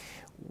God,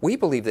 we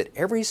believe that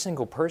every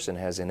single person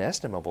has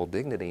inestimable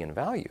dignity and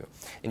value.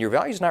 And your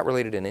value is not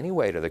related in any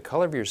way to the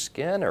color of your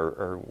skin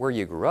or where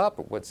you grew up,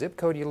 or what zip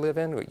code you live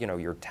in,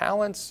 your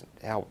talents,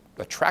 how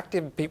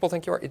attractive people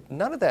think you are.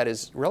 None of that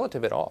is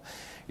relative at all.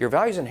 Your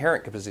value is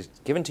inherent because it's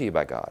given to you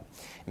by God.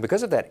 And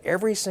because of that,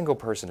 every single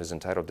person is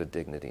entitled to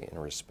dignity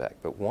and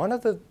respect. But one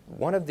of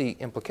the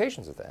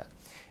implications of that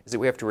is that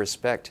we have to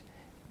respect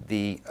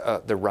the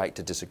right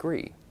to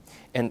disagree.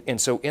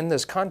 And so in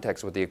this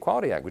context, what the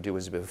Equality Act would do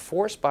is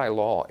force by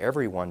law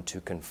everyone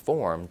to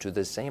conform to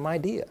the same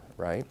idea,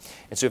 right?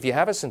 And so if you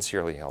have a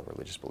sincerely held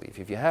religious belief,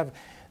 if you have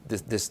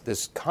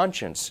this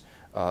conscience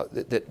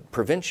that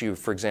prevents you,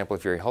 for example,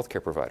 if you're a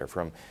healthcare provider,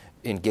 from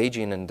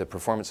engaging in the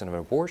performance of an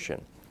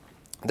abortion,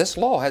 this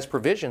law has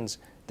provisions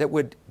that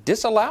would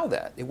disallow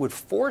that. It would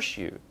force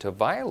you to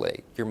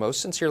violate your most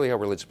sincerely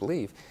held religious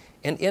belief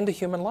and end a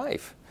human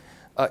life.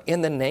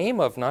 In the name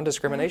of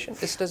non-discrimination,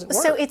 this doesn't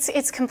work. So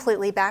it's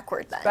completely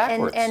backward then.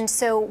 Backwards. And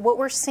so what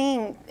we're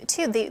seeing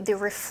too, the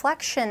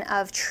reflection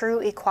of true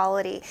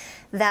equality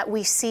that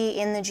we see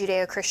in the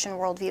Judeo-Christian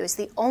worldview is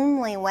the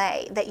only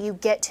way that you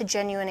get to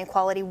genuine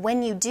equality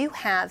when you do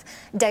have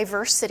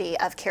diversity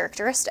of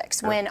characteristics.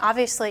 Sure. When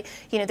obviously,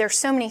 there's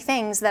so many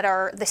things that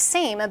are the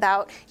same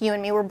about you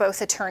and me. We're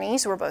both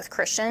attorneys, we're both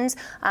Christians.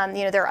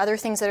 There are other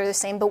things that are the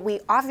same, but we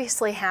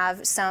obviously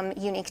have some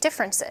unique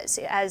differences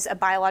as a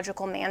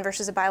biological man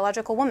versus a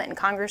biological woman,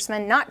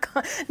 congressman, not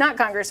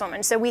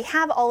congresswoman. So we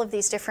have all of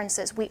these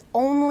differences. We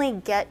only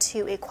get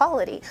to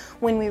equality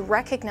when we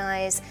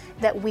recognize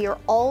that we are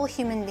all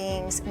human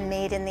beings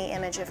made in the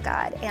image of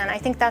God. And I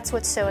think that's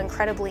what's so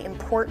incredibly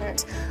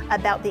important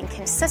about being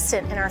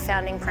consistent in our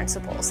founding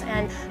principles.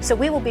 And so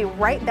we will be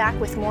right back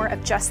with more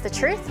of Just the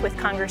Truth with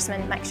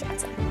Congressman Mike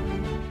Schatz.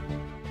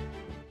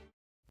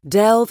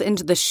 Delve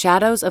into the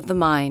shadows of the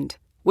mind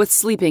with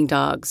Sleeping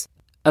Dogs,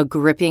 a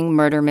gripping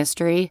murder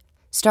mystery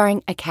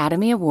starring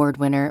Academy Award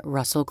winner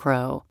Russell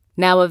Crowe.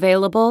 Now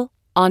available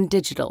on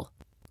digital.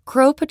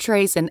 Crowe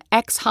portrays an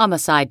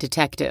ex-homicide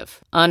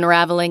detective,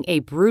 unraveling a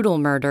brutal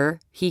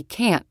murder he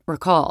can't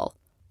recall.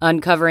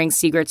 Uncovering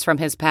secrets from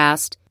his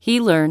past,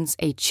 he learns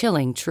a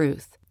chilling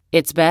truth.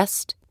 It's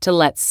best to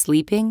let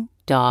sleeping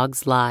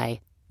dogs lie.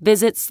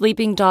 Visit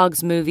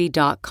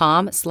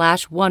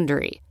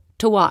sleepingdogsmovie.com/Wondery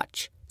to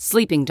watch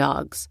Sleeping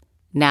Dogs,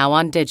 now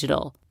on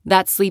digital.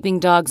 That's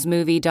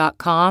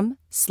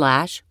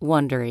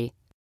sleepingdogsmovie.com/Wondery.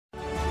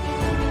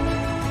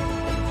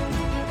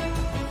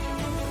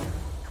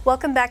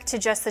 Welcome back to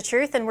Just the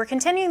Truth, and we're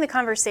continuing the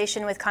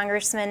conversation with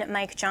Congressman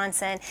Mike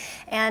Johnson.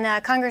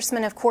 And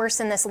Congressman, of course,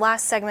 in this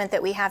last segment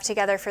that we have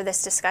together for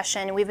this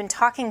discussion, we've been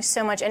talking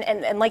so much,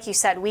 and like you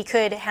said, we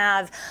could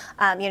have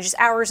just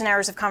hours and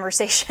hours of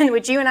conversation,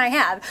 which you and I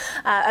have,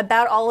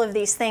 about all of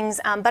these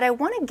things. But I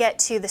want to get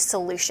to the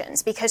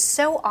solutions, because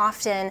so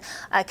often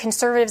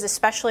conservatives,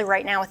 especially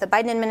right now with the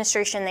Biden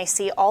administration, they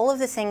see all of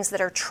the things that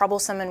are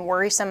troublesome and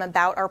worrisome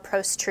about our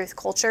post-truth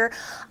culture.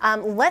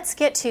 Let's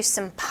get to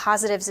some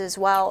positives as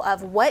well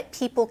of what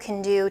people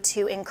can do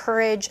to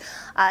encourage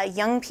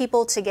young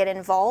people to get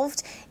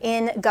involved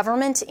in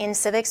government, in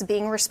civics,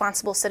 being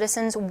responsible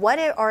citizens. What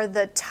are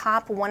the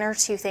top one or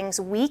two things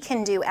we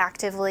can do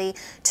actively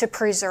to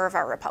preserve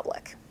our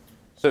republic?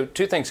 So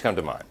two things come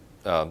to mind.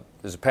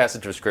 There's a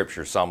passage of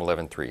Scripture, Psalm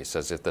 11:3,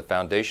 says, "If the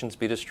foundations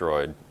be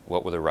destroyed,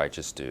 what will the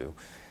righteous do?"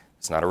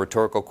 It's not a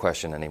rhetorical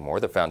question anymore.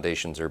 The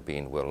foundations are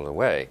being whittled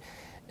away.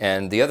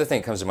 And the other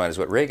thing that comes to mind is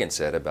what Reagan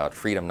said about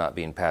freedom not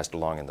being passed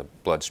along in the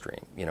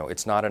bloodstream.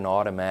 It's not an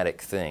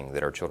automatic thing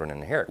that our children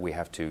inherit. We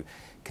have to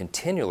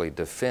continually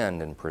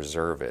defend and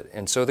preserve it.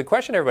 And so the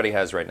question everybody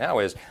has right now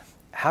is,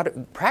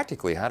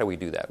 practically, how do we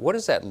do that? What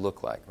does that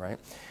look like, right?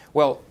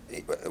 Well,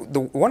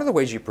 one of the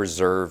ways you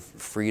preserve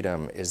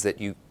freedom is that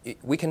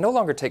we can no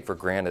longer take for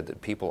granted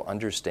that people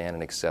understand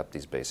and accept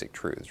these basic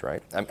truths,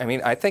 right? I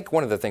mean, I think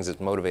one of the things that's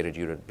motivated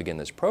you to begin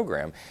this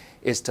program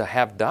is to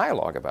have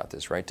dialogue about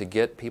this, right? To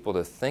get people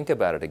to think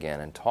about it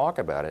again and talk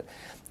about it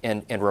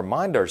and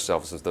remind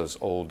ourselves of those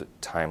old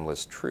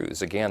timeless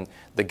truths. Again,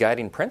 the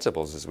guiding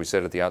principles, as we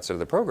said at the outset of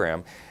the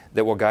program,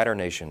 that will guide our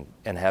nation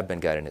and have been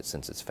guiding it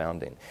since its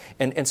founding.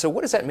 And so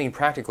what does that mean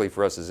practically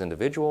for us as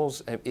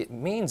individuals? It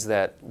means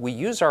that we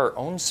use our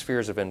own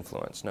spheres of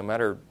influence, no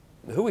matter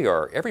who we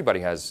are. Everybody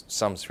has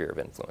some sphere of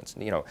influence.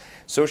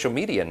 Social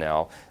media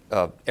now,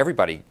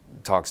 everybody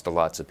talks to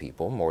lots of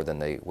people more than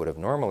they would have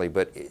normally,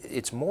 but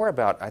it's more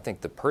about, I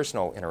think, the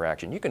personal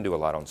interaction. You can do a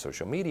lot on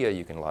social media,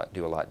 you can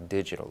do a lot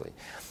digitally.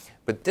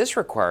 But this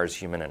requires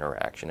human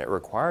interaction. It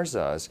requires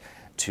us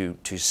to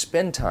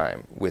spend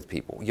time with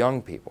people,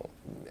 young people,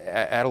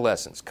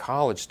 adolescents,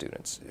 college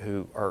students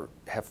who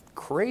have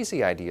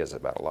crazy ideas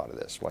about a lot of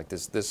this. Like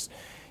these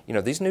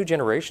new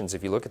generations,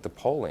 if you look at the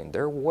polling,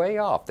 they're way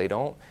off. They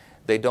don't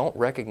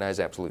recognize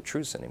absolute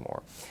truths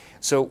anymore.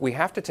 So we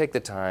have to take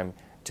the time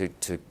to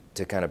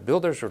kind of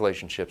build those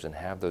relationships and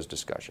have those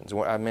discussions.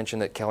 I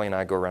mentioned that Kelly and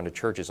I go around to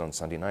churches on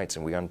Sunday nights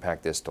and we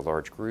unpack this to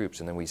large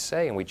groups, and then we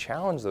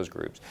challenge those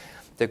groups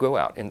to go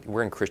out, and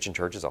we're in Christian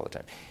churches all the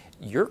time.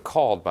 You're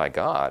called by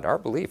God. Our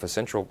belief, a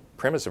central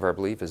premise of our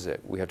belief, is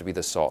that we have to be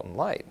the salt and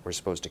light. We're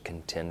supposed to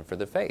contend for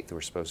the faith. We're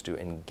supposed to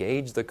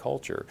engage the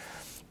culture.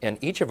 And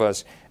each of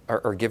us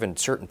are given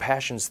certain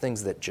passions,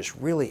 things that just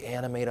really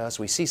animate us.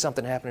 We see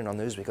something happening on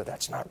the news, we go,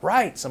 that's not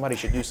right. Somebody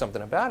should do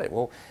something about it.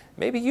 Well,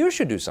 maybe you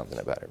should do something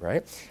about it,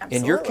 right? Absolutely.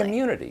 In your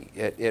community,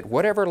 at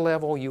whatever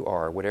level you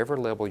are, whatever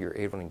level you're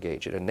able to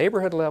engage, at a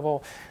neighborhood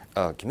level,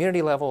 a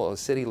community level, a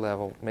city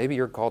level, maybe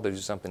you're called to do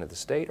something at the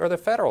state or the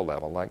federal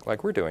level,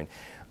 like we're doing.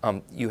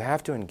 You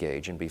have to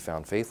engage and be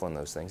found faithful in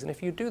those things. And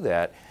if you do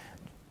that,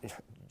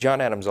 John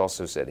Adams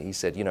also said,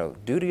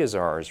 duty is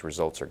ours,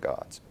 results are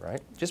God's, right?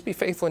 Just be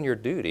faithful in your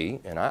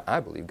duty, and I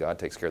believe God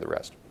takes care of the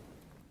rest.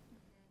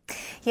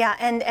 Yeah,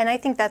 and I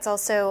think that's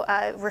also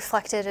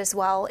reflected as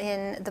well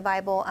in the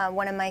Bible.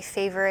 One of my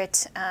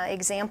favorite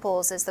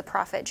examples is the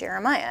prophet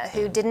Jeremiah,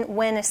 who didn't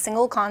win a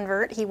single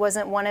convert. He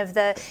wasn't one of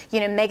the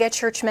mega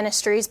church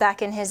ministries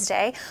back in his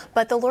day,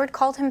 but the Lord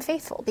called him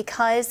faithful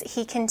because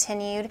he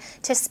continued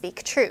to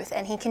speak truth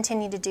and he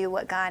continued to do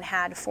what God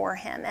had for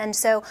him. And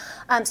so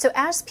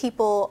as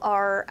people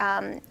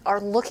are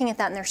looking at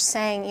that and they're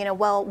saying,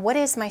 well, what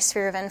is my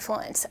sphere of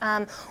influence?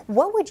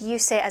 What would you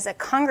say as a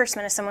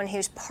congressman, as someone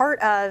who's part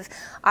of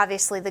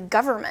obviously the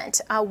government,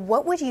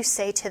 what would you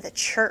say to the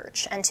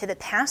church and to the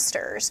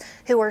pastors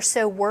who are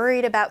so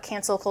worried about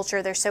cancel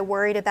culture? They're so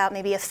worried about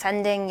maybe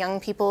offending young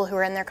people who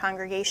are in their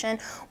congregation.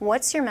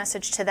 What's your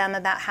message to them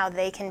about how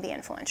they can be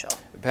influential?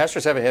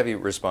 Pastors have a heavy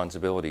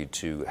responsibility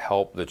to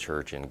help the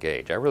church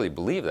engage. I really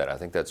believe that. I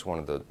think that's one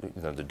of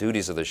the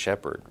duties of the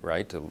shepherd,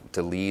 right?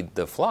 To lead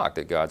the flock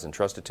that God's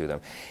entrusted to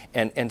them.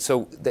 And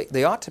so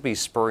they ought to be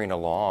spurring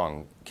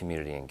along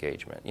community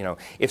engagement.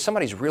 If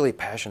somebody's really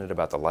passionate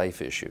about the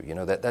life issue,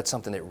 that's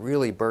something that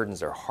really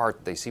burdens their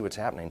heart, they see what's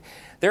happening.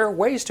 There are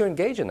ways to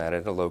engage in that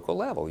at a local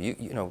level.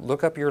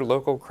 Look up your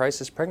local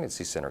crisis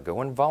pregnancy center,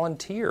 go and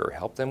volunteer,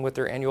 help them with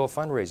their annual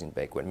fundraising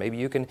banquet. Maybe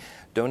you can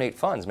donate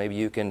funds, maybe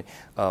you can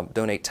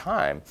donate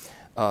time.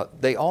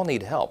 They all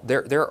need help.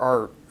 There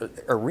are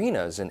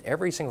arenas in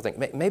every single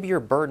thing. Maybe you're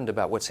burdened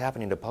about what's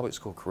happening to public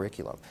school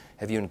curriculum.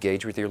 Have you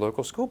engaged with your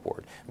local school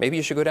board? Maybe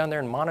you should go down there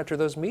and monitor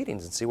those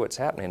meetings and see what's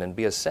happening and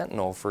be a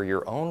sentinel for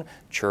your own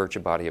church, a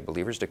body of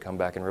believers, to come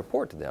back and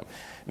report to them.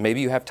 Maybe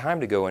you have time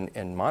to go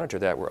and monitor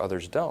that where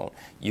others don't.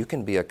 You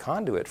can be a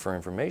conduit for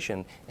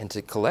information, and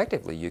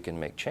collectively you can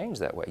make change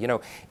that way.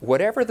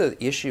 Whatever the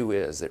issue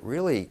is that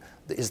really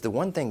is the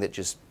one thing that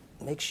just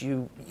makes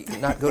you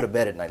not go to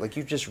bed at night. Like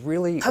you just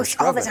really post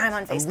all the time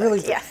on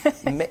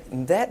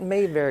Facebook. That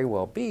may very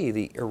well be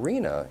the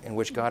arena in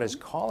which God is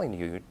calling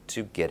you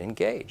to get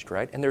engaged,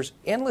 right? And there's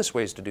endless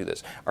ways to do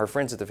this. Our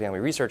friends at the Family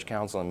Research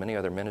Council and many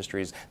other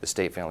ministries, the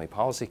state family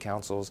policy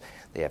councils,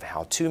 they have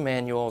how-to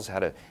manuals, how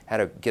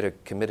to get a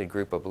committed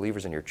group of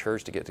believers in your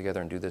church to get together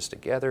and do this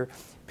together.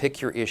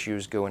 Pick your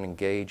issues, go and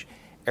engage.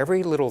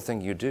 Every little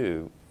thing you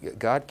do,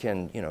 God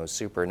can,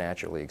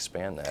 supernaturally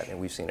expand that, and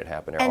we've seen it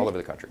happen all over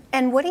the country.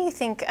 And what do you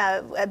think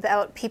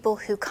about people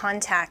who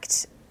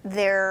contact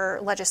their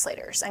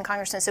legislators and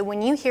congressmen? So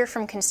when you hear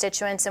from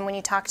constituents and when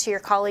you talk to your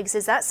colleagues,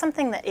 is that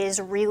something that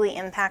is really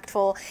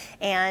impactful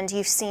and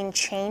you've seen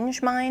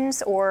change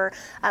minds? Or,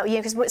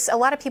 because a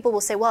lot of people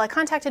will say, well, I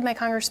contacted my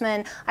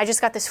congressman, I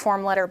just got this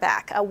form letter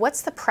back.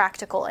 What's the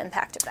practical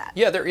impact of that?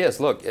 Yeah, there is.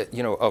 Look,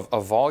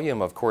 a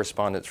volume of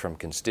correspondence from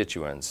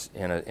constituents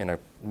in a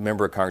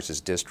member of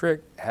Congress's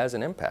district has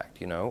an impact.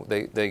 They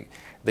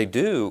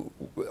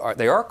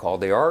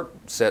are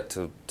sent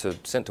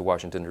to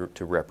Washington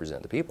to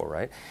represent the people,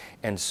 right?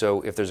 And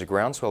so if there's a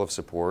groundswell of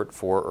support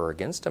for or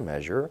against a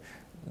measure,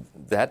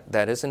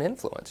 that is an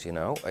influence,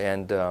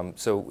 and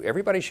so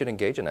everybody should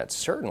engage in that.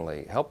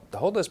 Certainly help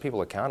hold those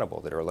people accountable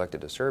that are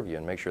elected to serve you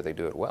and make sure they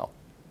do it well.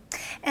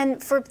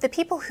 And for the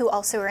people who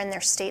also are in their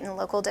state and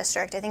local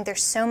district, I think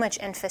there's so much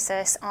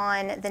emphasis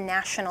on the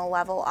national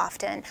level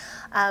often.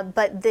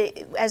 But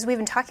as we've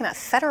been talking about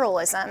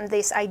federalism,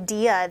 this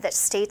idea that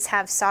states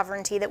have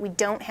sovereignty, that we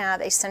don't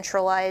have a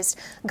centralized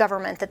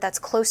government, that's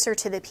closer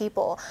to the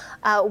people.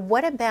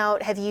 What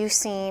about, have you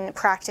seen,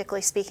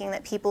 practically speaking,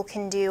 that people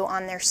can do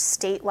on their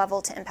state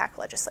level to impact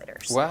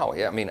legislators? Wow,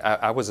 yeah. I mean,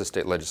 I was a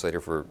state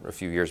legislator for a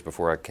few years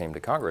before I came to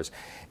Congress,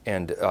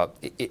 and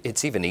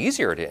it's even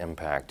easier to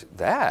impact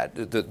that.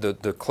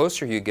 The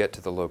closer you get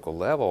to the local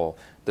level,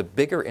 the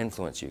bigger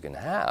influence you can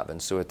have.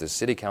 And so at the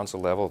city council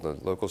level, the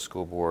local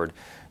school board,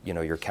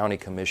 your county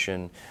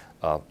commission,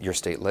 your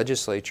state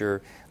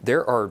legislature,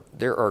 there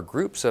are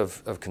groups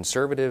of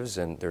conservatives,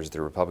 and there's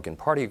the Republican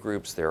Party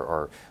groups, there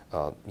are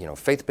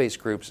faith-based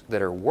groups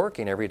that are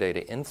working every day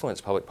to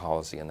influence public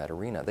policy in that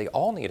arena. They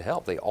all need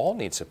help, they all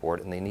need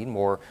support, and they need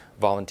more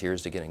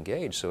volunteers to get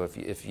engaged. So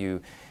if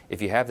you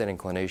have that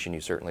inclination,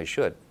 you certainly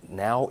should.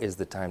 Now is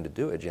the time to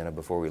do it, Jenna,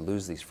 before we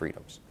lose these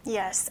freedoms.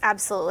 Yes,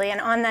 absolutely. And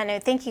on that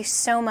note, thank you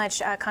so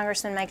much,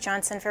 Congressman Mike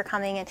Johnson, for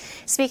coming and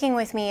speaking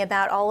with me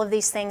about all of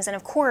these things. And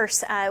of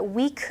course,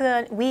 we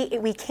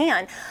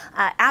can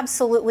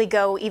absolutely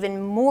go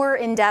even more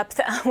in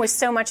depth with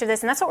so much of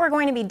this. And that's what we're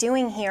going to be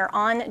doing here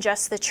on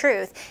Just the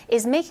Truth,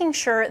 is making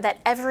sure that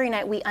every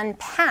night we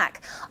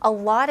unpack a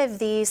lot of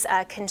these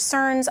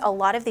concerns, a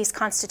lot of these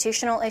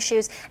constitutional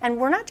issues. And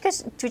we're not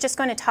just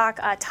going to talk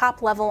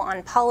top level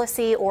on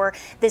policy or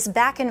this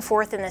back and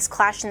forth and this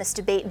clash and this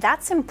debate.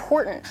 That's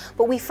important.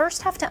 But we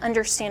first have to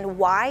understand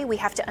why. We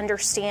have to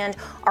understand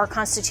our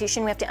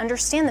Constitution. We have to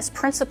understand this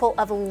principle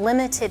of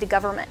limited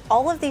government.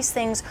 All of these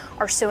things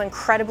are so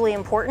incredibly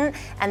important,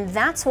 and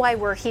that's why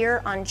we're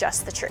here on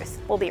Just the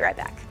Truth. We'll be right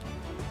back.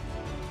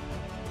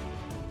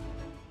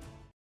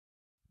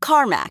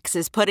 CarMax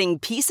is putting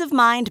peace of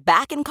mind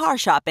back in car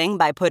shopping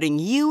by putting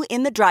you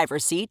in the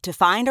driver's seat to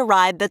find a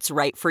ride that's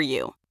right for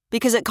you.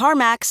 Because at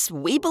CarMax,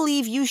 we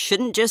believe you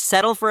shouldn't just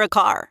settle for a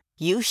car.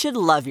 You should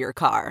love your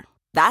car.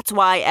 That's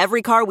why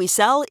every car we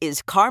sell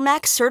is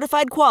CarMax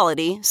certified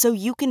quality, so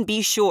you can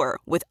be sure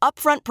with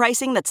upfront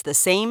pricing that's the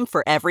same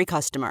for every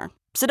customer.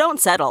 So don't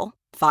settle.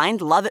 Find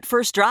love at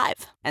first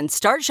drive and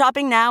start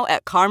shopping now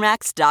at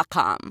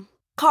CarMax.com.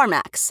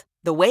 CarMax,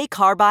 the way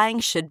car buying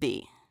should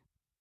be.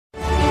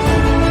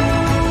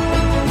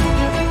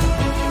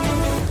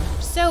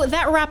 So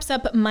that wraps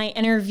up my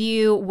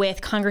interview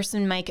with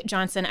Congressman Mike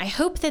Johnson. I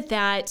hope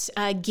that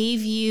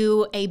gave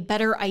you a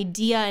better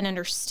idea and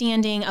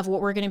understanding of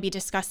what we're going to be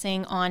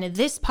discussing on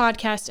this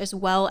podcast, as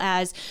well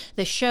as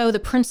the show, the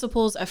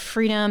principles of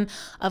freedom,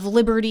 of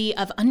liberty,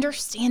 of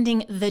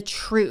understanding the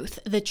truth.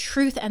 The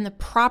truth and the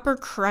proper,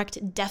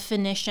 correct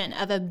definition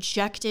of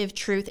objective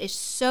truth is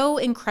so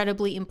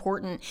incredibly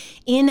important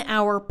in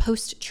our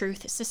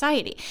post-truth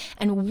society.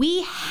 And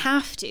we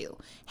have to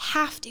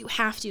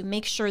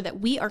make sure that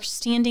we are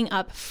standing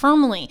up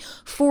firmly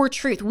for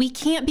truth. We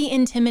can't be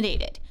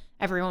intimidated,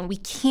 everyone. We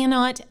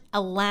cannot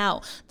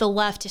allow the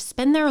left to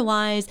spend their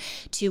lives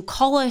to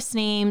call us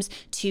names,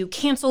 to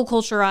cancel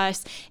culture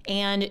us,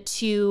 and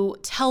to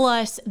tell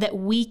us that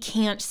we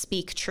can't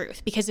speak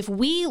truth. Because if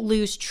we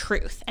lose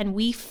truth and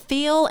we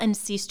fail and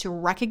cease to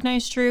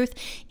recognize truth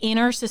in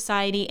our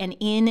society and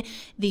in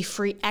the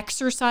free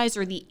exercise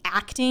or the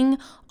acting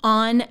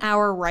on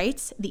our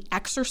rights, the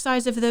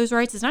exercise of those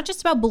rights is not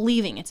just about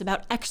believing, it's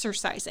about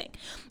exercising.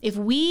 If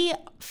we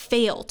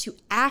fail to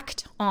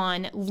act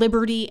on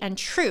liberty and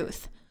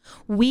truth,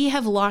 we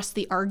have lost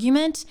the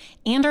argument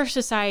and our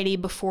society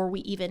before we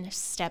even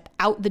step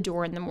out the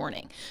door in the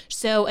morning.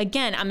 So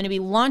again, I'm going to be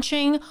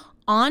launching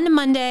on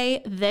Monday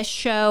this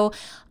show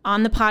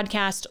on the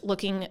podcast.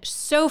 Looking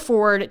so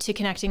forward to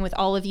connecting with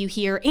all of you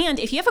here. And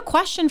if you have a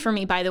question for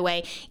me, by the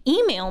way,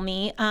 email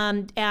me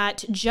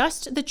at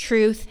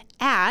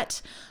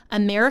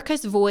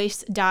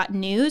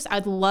justthetruth@americasvoice.news.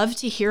 I'd love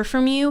to hear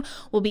from you.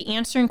 We'll be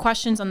answering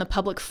questions on the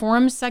public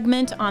forum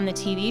segment on the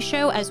TV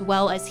show, as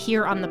well as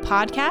here on the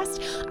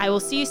podcast. I will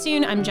see you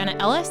soon. I'm Jenna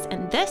Ellis,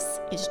 and this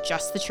is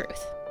Just the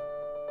Truth.